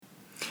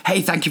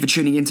Hey, thank you for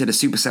tuning into the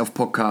Super Self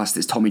Podcast.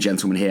 It's Tommy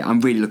Gentleman here.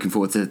 I'm really looking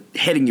forward to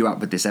hitting you up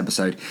with this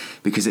episode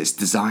because it's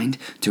designed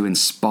to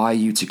inspire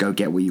you to go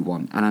get what you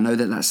want. And I know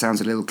that sounds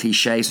a little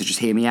cliche, so just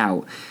hear me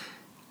out.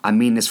 I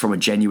mean this from a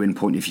genuine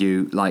point of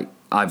view. Like,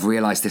 I've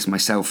realized this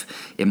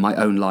myself in my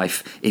own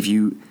life. If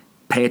you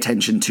pay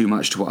attention too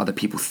much to what other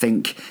people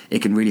think,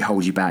 it can really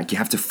hold you back. You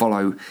have to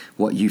follow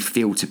what you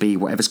feel to be,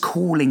 whatever's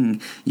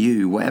calling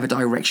you, whatever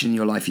direction in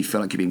your life you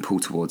feel like you're being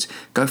pulled towards.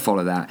 Go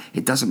follow that.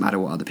 It doesn't matter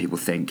what other people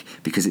think,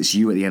 because it's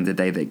you at the end of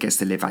the day that gets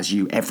to live as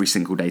you every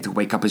single day, to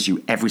wake up as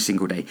you every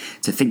single day,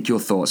 to think your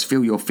thoughts,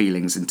 feel your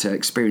feelings, and to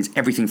experience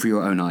everything through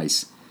your own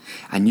eyes.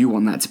 And you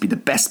want that to be the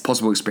best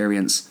possible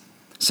experience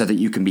so that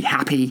you can be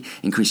happy,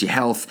 increase your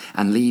health,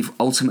 and leave,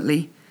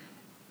 ultimately,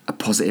 a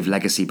positive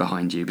legacy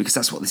behind you, because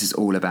that's what this is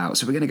all about.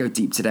 So we're going to go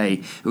deep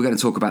today. We're going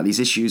to talk about these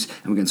issues,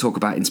 and we're going to talk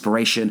about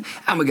inspiration,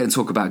 and we're going to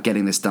talk about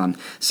getting this done.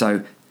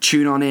 So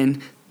tune on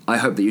in. I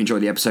hope that you enjoy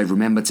the episode.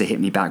 Remember to hit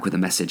me back with a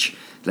message.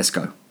 Let's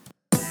go.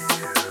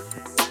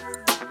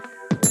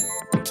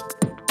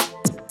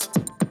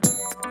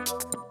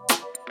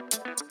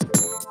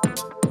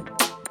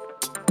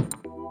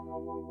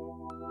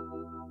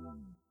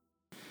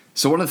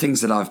 So one of the things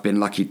that I've been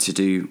lucky to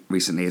do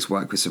recently is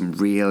work with some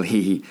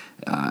really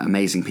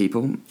amazing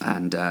people,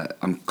 and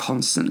I'm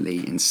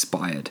constantly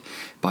inspired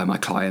by my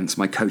clients,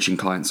 my coaching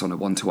clients on a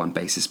one-to-one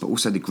basis, but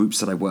also the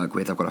groups that I work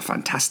with. I've got a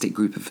fantastic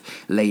group of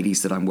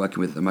ladies that I'm working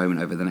with at the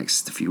moment over the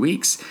next few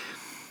weeks,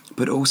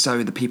 but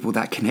also the people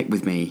that connect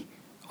with me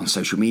on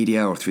social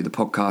media or through the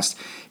podcast.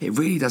 It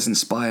really does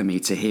inspire me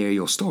to hear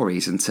your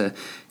stories and to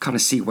kind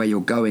of see where you're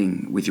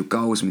going with your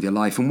goals and with your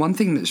life. And one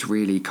thing that's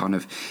really kind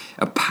of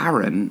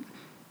apparent,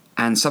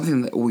 and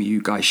something that all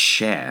you guys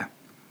share,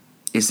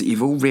 is that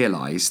you've all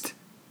realised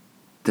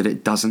that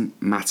it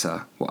doesn't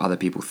matter what other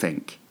people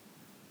think.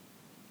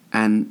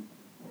 And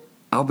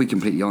I'll be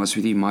completely honest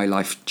with you, my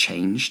life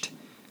changed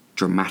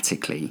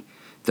dramatically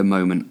the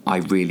moment I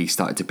really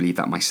started to believe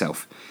that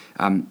myself.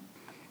 And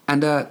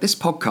this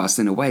podcast,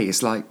 in a way,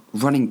 is like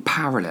running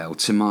parallel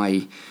to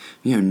my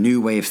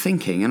new way of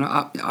thinking. And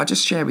I'll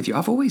just share with you,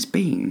 I've always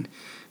been,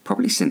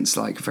 probably since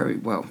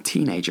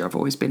teenager, I've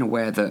always been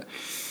aware that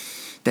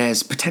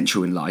there's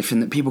potential in life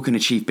and that people can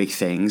achieve big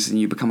things, and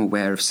you become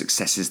aware of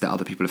successes that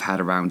other people have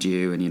had around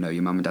you, and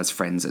your mum and dad's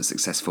friends that are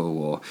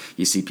successful, or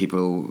you see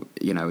people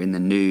in the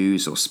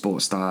news, or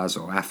sports stars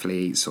or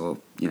athletes, or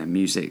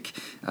music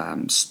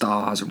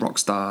stars, rock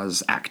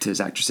stars, actors,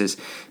 actresses,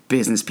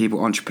 business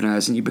people,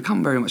 entrepreneurs, and you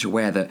become very much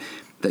aware that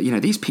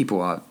these people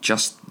are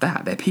just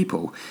that, they're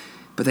people,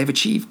 but they've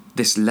achieved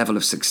this level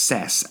of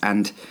success,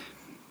 and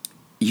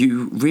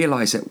you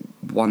realise at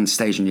one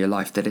stage in your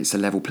life that it's a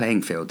level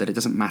playing field, that it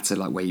doesn't matter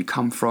like where you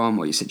come from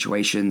or your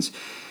situations,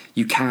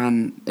 you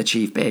can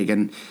achieve big.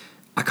 And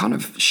I kind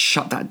of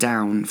shut that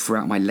down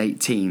throughout my late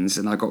teens,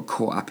 and I got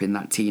caught up in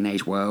that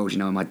teenage world.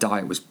 My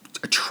diet was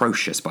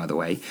atrocious, by the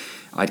way.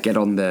 I'd get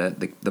on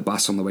the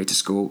bus on the way to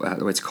school,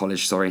 the way to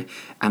college, and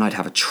I'd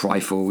have a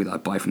trifle that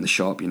I'd buy from the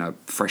shop,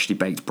 freshly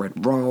baked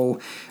bread roll.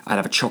 I'd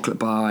have a chocolate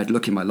bar. I'd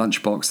look in my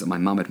lunchbox that my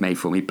mum had made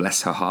for me,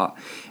 bless her heart,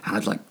 and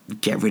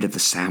I'd get rid of the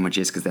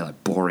sandwiches because they're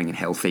boring and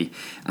healthy,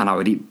 and I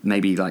would eat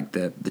maybe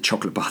the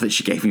chocolate bar that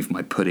she gave me for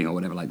my pudding or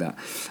whatever like that,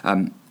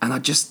 and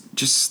I'd just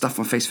stuff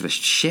my face full of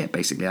shit,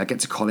 basically. I'd get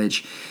to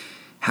college,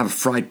 have a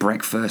fried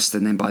breakfast,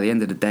 and then by the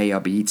end of the day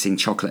I'll be eating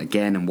chocolate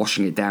again and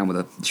washing it down with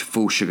a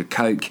full sugar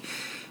Coke,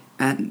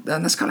 and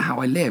that's kind of how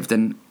I lived.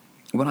 And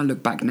when I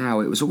look back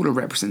now, it was all a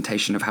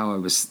representation of how I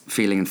was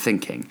feeling and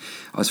thinking.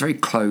 I was very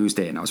closed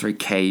in, I was very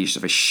caged,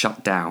 I was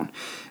shut down.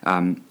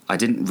 I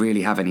didn't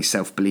really have any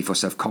self-belief or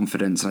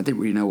self-confidence, and I didn't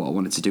really know what I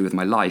wanted to do with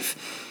my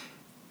life.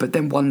 But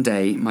then one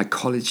day, my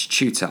college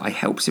tutor, I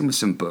helped him with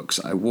some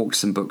books. I walked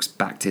some books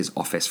back to his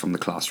office from the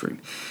classroom.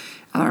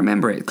 And I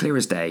remember it clear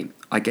as day.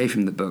 I gave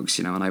him the books,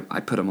 and I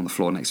put them on the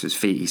floor next to his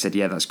feet. He said,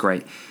 "Yeah, that's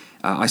great."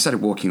 I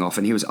started walking off,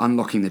 and he was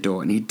unlocking the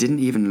door, and he didn't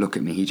even look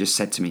at me. He just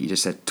said to me,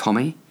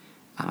 "Tommy,"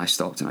 and I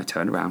stopped and I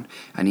turned around,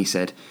 and he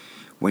said,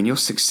 "When you're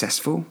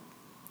successful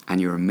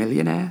and you're a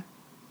millionaire,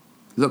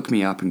 look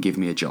me up and give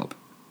me a job."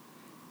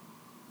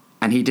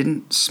 And he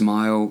didn't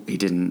smile, he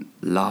didn't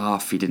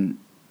laugh,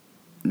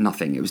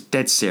 nothing. It was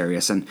dead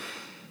serious, and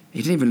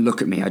he didn't even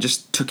look at me. I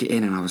just took it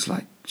in, and I was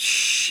like,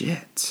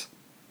 shit.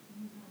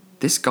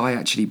 This guy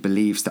actually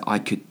believes that I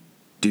could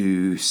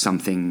do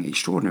something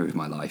extraordinary with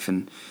my life.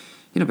 And,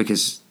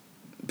 because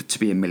to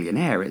be a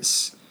millionaire,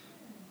 it's,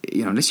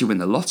 unless you win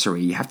the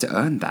lottery, you have to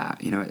earn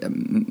that.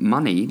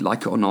 Money,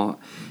 like it or not,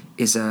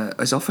 is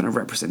often a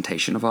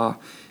representation of our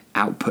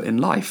output in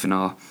life and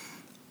our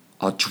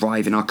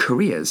drive in our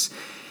careers.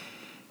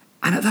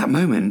 And at that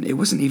moment, it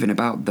wasn't even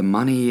about the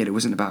money, it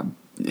wasn't about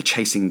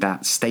chasing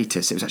that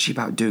status. It was actually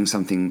about doing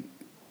something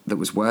that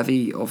was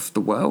worthy of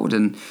the world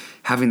and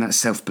having that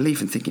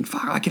self-belief and thinking,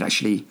 fuck, I could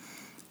actually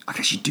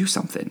do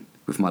something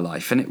with my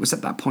life. And it was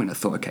at that point I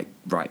thought, okay,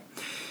 right,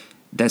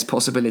 there's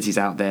possibilities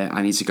out there.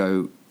 I need to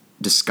go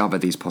discover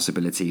these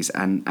possibilities.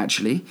 And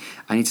actually,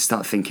 I need to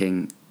start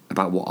thinking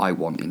about what I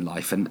want in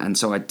life. And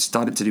so I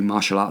started to do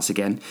martial arts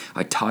again.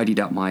 I tidied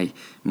up my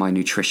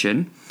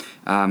nutrition.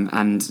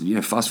 And,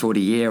 fast forward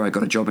a year, I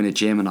got a job in a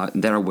gym,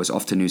 and there I was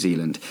off to New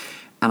Zealand.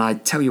 And I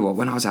tell you what,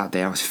 when I was out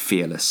there, I was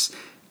fearless.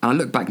 And I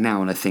look back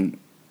now and I think,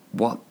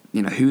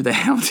 who the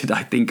hell did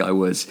I think I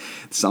was?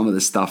 Some of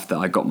the stuff that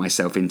I got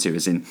myself into,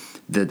 as in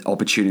the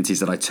opportunities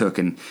that I took.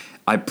 And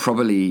I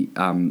probably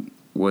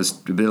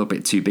was a little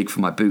bit too big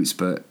for my boots,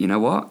 but you know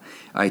what?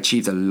 I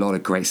achieved a lot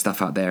of great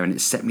stuff out there, and it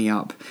set me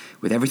up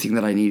with everything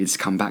that I needed to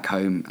come back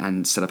home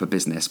and set up a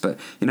business. But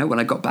when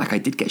I got back, I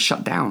did get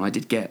shut down. I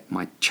did get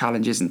my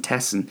challenges and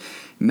tests, and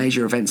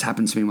major events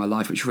happened to me in my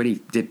life, which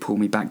really did pull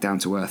me back down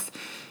to earth.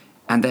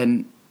 And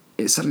then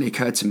it suddenly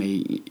occurred to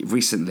me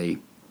recently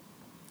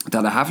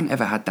that I haven't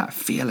ever had that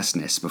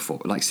fearlessness before,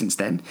 like since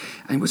then.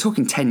 And we're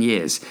talking 10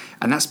 years.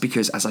 And that's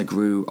because as I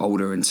grew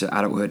older into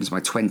adulthood, into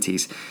my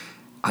 20s,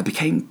 I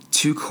became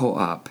too caught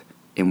up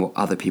in what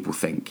other people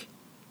think.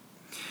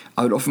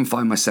 I would often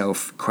find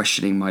myself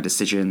questioning my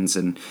decisions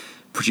and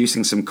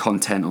producing some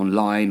content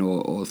online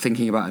or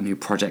thinking about a new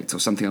project or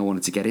something I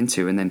wanted to get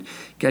into, and then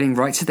getting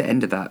right to the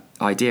end of that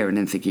idea and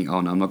then thinking, oh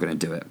no, I'm not going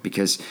to do it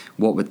because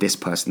what would this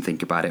person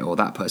think about it, or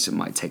that person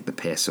might take the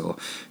piss, or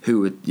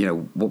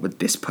what would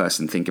this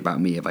person think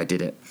about me if I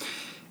did it?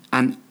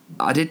 And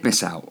I did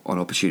miss out on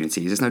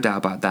opportunities, there's no doubt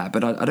about that,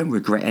 but I don't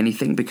regret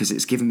anything because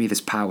it's given me this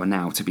power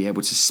now to be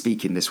able to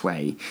speak in this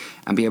way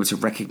and be able to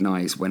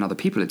recognize when other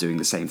people are doing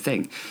the same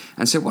thing.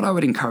 And so what I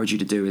would encourage you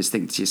to do is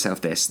think to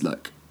yourself this: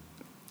 look,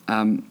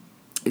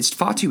 it's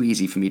far too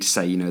easy for me to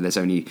say, there's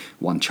only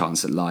one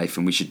chance at life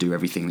and we should do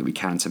everything that we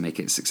can to make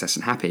it success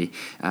and happy.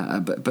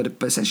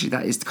 But essentially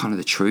that is kind of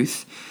the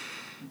truth.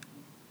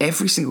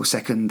 Every single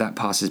second that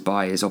passes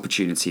by is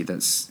opportunity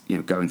that's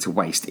going to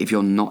waste if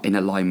you're not in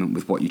alignment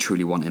with what you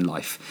truly want in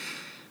life.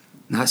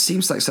 Now, it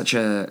seems like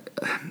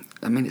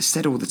it's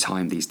said all the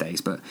time these days,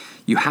 but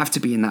you have to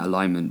be in that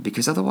alignment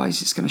because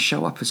otherwise it's going to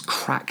show up as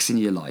cracks in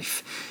your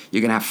life.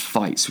 You're going to have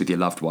fights with your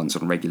loved ones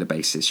on a regular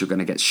basis. You're going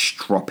to get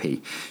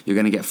stroppy. You're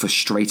going to get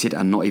frustrated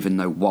and not even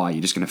know why.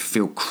 You're just going to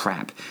feel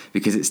crap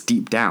because it's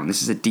deep down.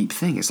 This is a deep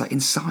thing. It's like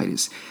inside.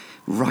 It's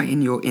right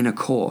in your inner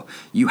core.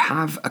 You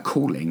have a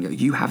calling.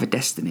 You have a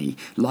destiny.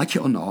 Like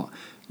it or not,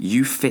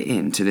 you fit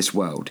into this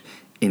world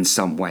in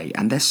some way.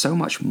 And there's so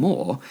much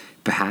more,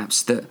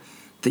 perhaps, that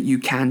you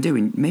can do,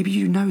 and maybe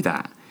you know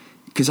that,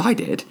 because I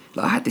did.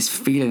 I had this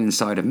feeling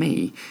inside of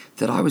me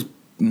that I was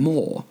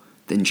more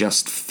than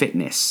just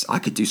fitness. I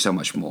could do so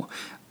much more.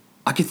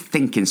 I could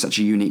think in such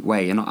a unique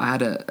way, and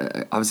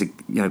I was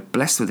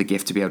blessed with a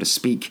gift to be able to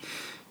speak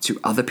to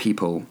other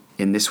people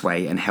in this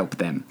way and help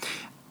them.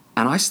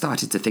 And I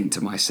started to think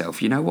to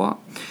myself, you know what?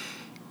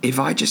 If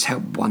I just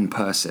help one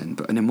person,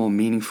 but in a more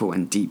meaningful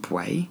and deep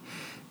way,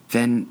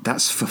 then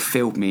that's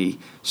fulfilled me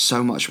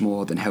so much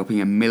more than helping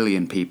 1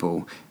 million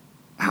people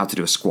how to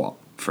do a squat,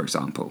 for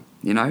example,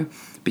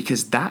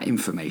 because that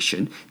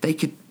information, they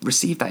could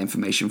receive that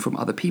information from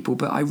other people.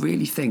 But I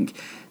really think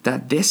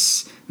that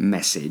this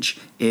message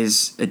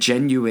is a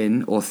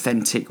genuine,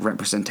 authentic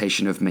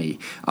representation of me.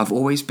 I've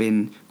always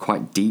been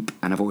quite deep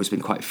and I've always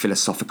been quite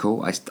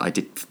philosophical. I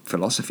did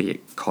philosophy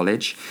at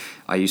college.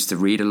 I used to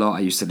read a lot.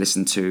 I used to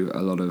listen to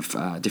a lot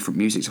of different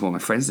music to what my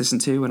friends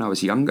listened to when I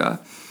was younger.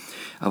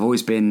 I've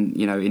always been,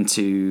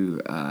 into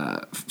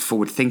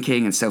forward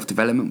thinking and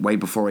self-development way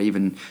before I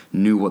even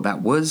knew what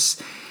that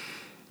was.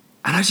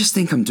 And I just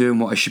think I'm doing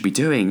what I should be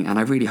doing. And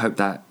I really hope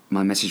that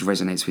my message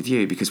resonates with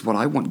you, because what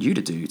I want you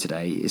to do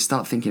today is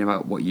start thinking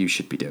about what you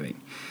should be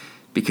doing.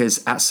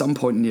 Because at some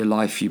point in your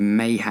life, you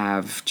may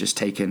have just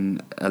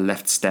taken a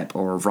left step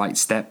or a right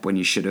step when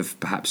you should have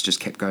perhaps just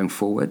kept going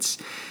forwards.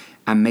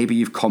 And maybe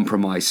you've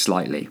compromised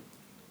slightly.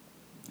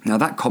 Now,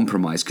 that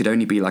compromise could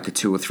only be like a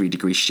 2 or 3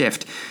 degree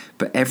shift,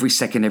 but every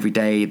second, every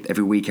day,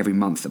 every week, every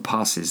month that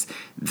passes,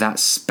 that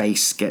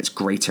space gets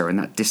greater and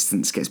that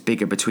distance gets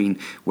bigger between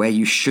where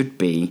you should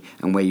be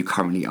and where you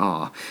currently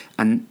are.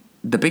 And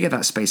the bigger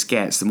that space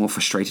gets, the more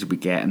frustrated we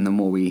get and the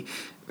more we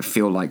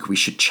feel like we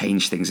should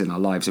change things in our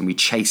lives, and we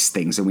chase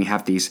things, and we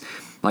have these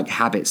like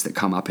habits that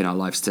come up in our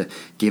lives to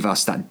give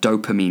us that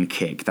dopamine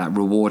kick, that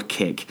reward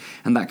kick.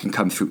 And that can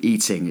come through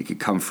eating, it could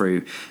come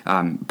through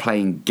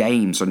playing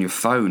games on your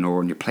phone or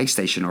on your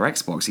PlayStation or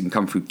Xbox, it can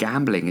come through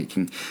gambling, it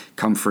can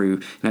come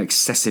through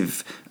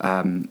excessive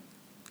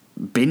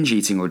binge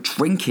eating or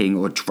drinking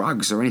or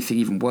drugs or anything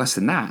even worse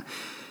than that,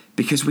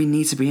 because we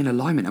need to be in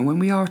alignment. And when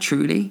we are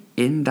truly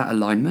in that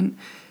alignment,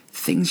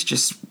 things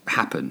just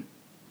happen.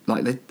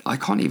 I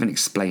can't even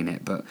explain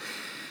it, but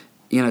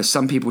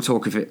some people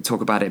talk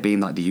about it being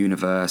like the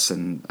universe,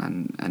 and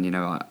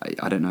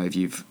I don't know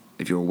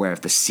if you're aware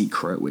of The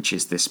Secret, which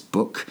is this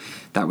book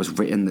that was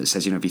written that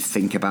says, if you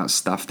think about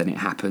stuff, then it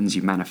happens,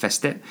 you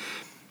manifest it.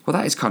 Well,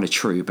 that is kind of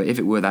true, but if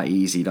it were that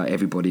easy, like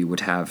everybody would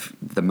have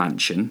the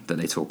mansion that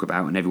they talk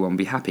about and everyone would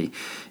be happy.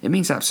 It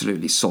means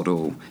absolutely sod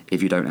all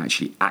if you don't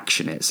actually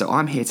action it. So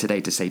I'm here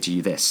today to say to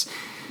you this: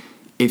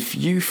 if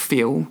you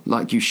feel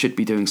like you should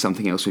be doing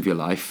something else with your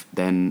life,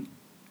 then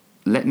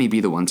let me be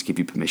the one to give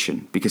you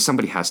permission, because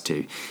somebody has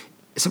to.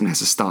 someone has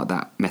to start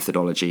that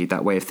methodology,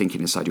 that way of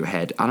thinking inside your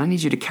head, and I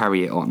need you to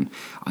carry it on.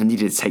 I need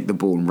you to take the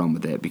ball and run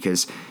with it,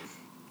 because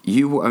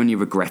you will only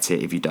regret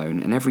it if you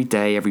don't. And every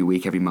day, every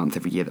week, every month,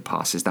 every year that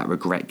passes, that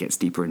regret gets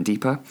deeper and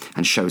deeper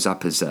and shows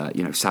up as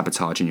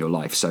sabotage in your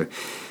life. So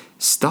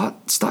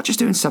start just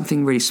doing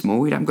something really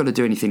small. You haven't got to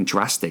do anything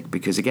drastic,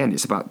 because again,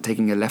 it's about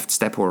taking a left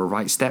step or a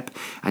right step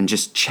and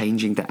just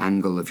changing the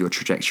angle of your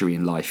trajectory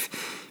in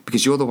life,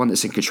 because you're the one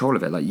that's in control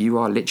of it. Like, you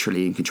are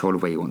literally in control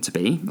of where you want to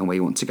be and where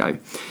you want to go.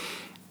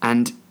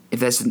 And if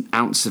there's an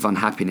ounce of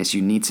unhappiness,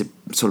 you need to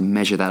sort of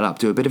measure that up,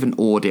 do a bit of an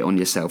audit on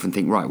yourself and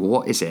think, right, well,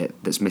 what is it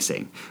that's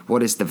missing?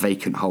 What is the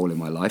vacant hole in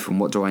my life, and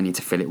what do I need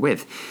to fill it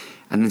with?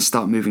 And then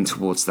start moving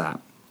towards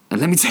that.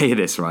 And let me tell you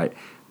this, right?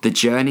 The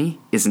journey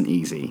isn't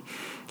easy.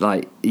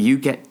 Like, you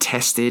get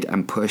tested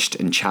and pushed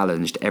and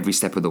challenged every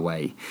step of the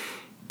way,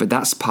 but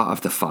that's part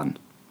of the fun.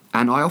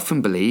 And I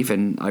often believe,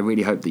 and I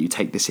really hope that you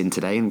take this in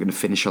today, and I'm going to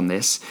finish on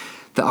this,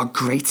 that our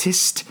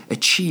greatest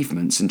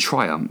achievements and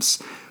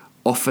triumphs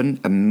often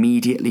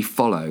immediately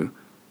follow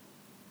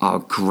our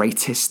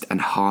greatest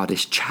and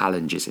hardest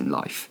challenges in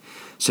life.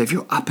 So if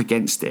you're up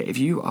against it, if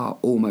you are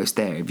almost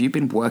there, if you've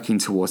been working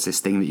towards this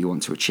thing that you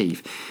want to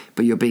achieve,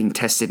 but you're being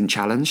tested and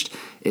challenged,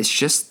 it's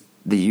just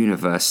the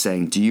universe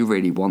saying, do you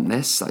really want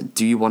this? Like,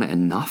 do you want it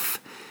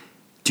enough?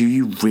 Do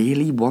you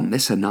really want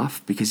this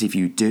enough? Because if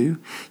you do,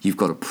 you've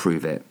got to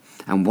prove it.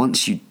 And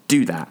once you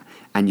do that,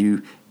 and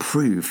you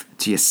prove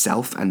to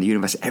yourself and the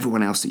universe,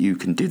 everyone else, that you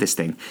can do this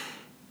thing,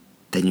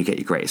 then you get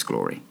your greatest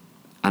glory.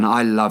 And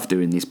I love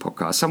doing these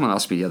podcasts. Someone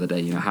asked me the other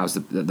day, how's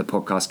the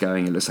podcast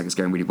going? It looks like it's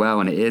going really well,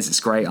 and it is. It's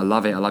great. I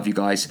love it. I love you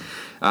guys.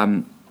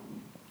 And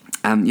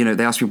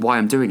they asked me why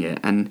I'm doing it,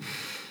 and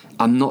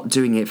I'm not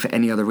doing it for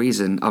any other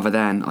reason other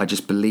than I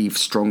just believe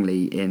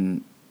strongly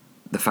in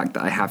the fact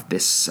that I have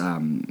this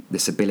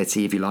this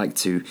ability, if you like,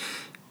 to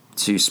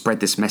spread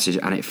this message,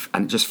 and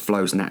it just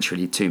flows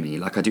naturally to me.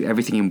 Like, I do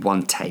everything in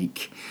one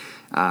take.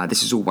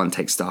 This is all one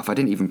take stuff. I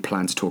didn't even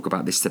plan to talk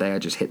about this today. I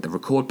just hit the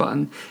record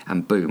button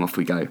and boom, off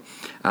we go.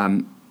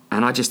 And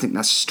I just think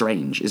that's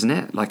strange, isn't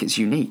it? Like, it's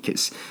unique.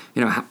 It's,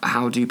 why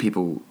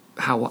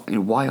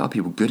are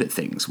people good at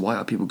things? Why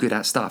are people good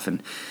at stuff?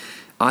 And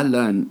I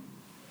learned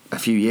a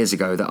few years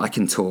ago that I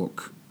can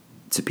talk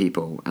to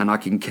people and I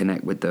can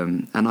connect with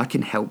them and I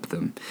can help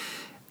them.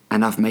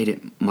 And I've made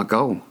it my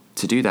goal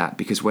to do that,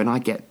 because when I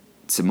get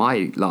to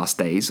my last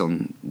days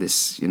on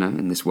this,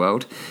 in this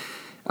world,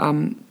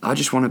 I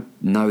just want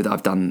to know that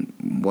I've done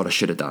what I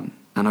should have done.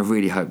 And I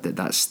really hope that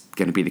that's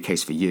going to be the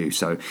case for you.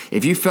 So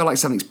if you feel like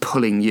something's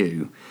pulling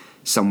you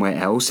somewhere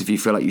else, if you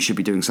feel like you should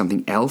be doing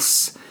something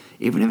else,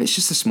 even if it's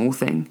just a small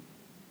thing,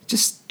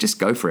 just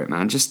go for it,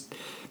 man. Just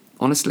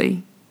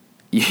honestly,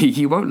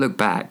 you won't look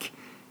back.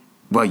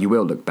 Well, you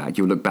will look back.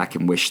 You'll look back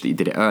and wish that you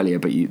did it earlier,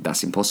 but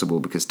that's impossible,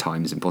 because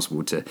time is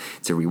impossible to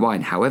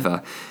rewind.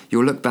 However,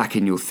 you'll look back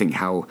and you'll think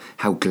how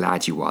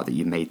glad you are that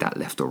you made that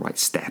left or right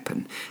step,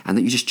 and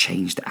that you just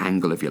changed the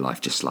angle of your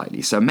life just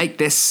slightly. So make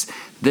this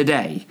the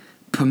day.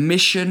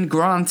 Permission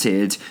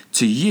granted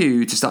to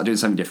you to start doing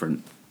something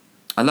different.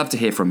 I'd love to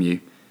hear from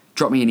you.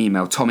 Drop me an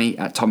email,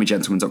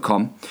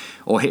 tommy@tommygentleman.com,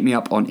 or hit me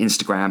up on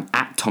Instagram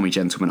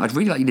 @tommygentleman. I'd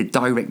really like you to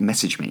direct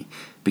message me,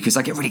 because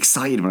I get really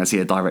excited when I see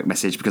a direct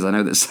message, because I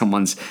know that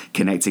someone's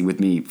connecting with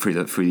me through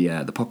the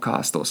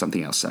podcast or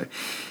something else. So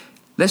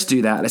let's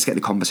do that. Let's get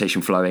the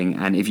conversation flowing.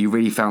 And if you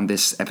really found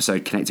this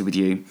episode connected with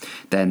you,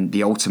 then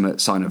the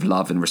ultimate sign of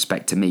love and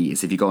respect to me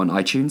is if you go on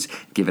iTunes,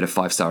 give it a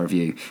 5-star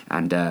review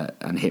and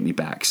hit me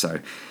back. So,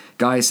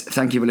 guys,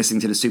 thank you for listening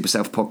to the Super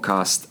Self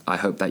Podcast. I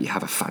hope that you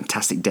have a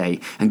fantastic day,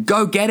 and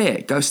go get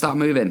it. Go start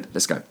moving.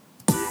 Let's go.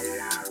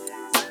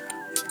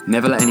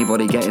 Never let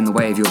anybody get in the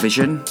way of your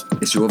vision.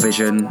 It's your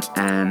vision,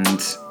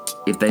 and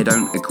if they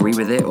don't agree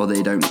with it or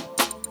they don't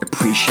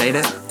appreciate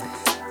it,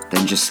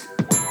 then just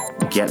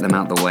get them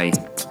out the way.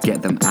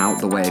 Get them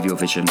out the way of your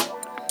vision,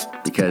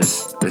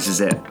 because this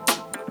is it.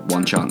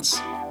 One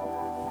chance.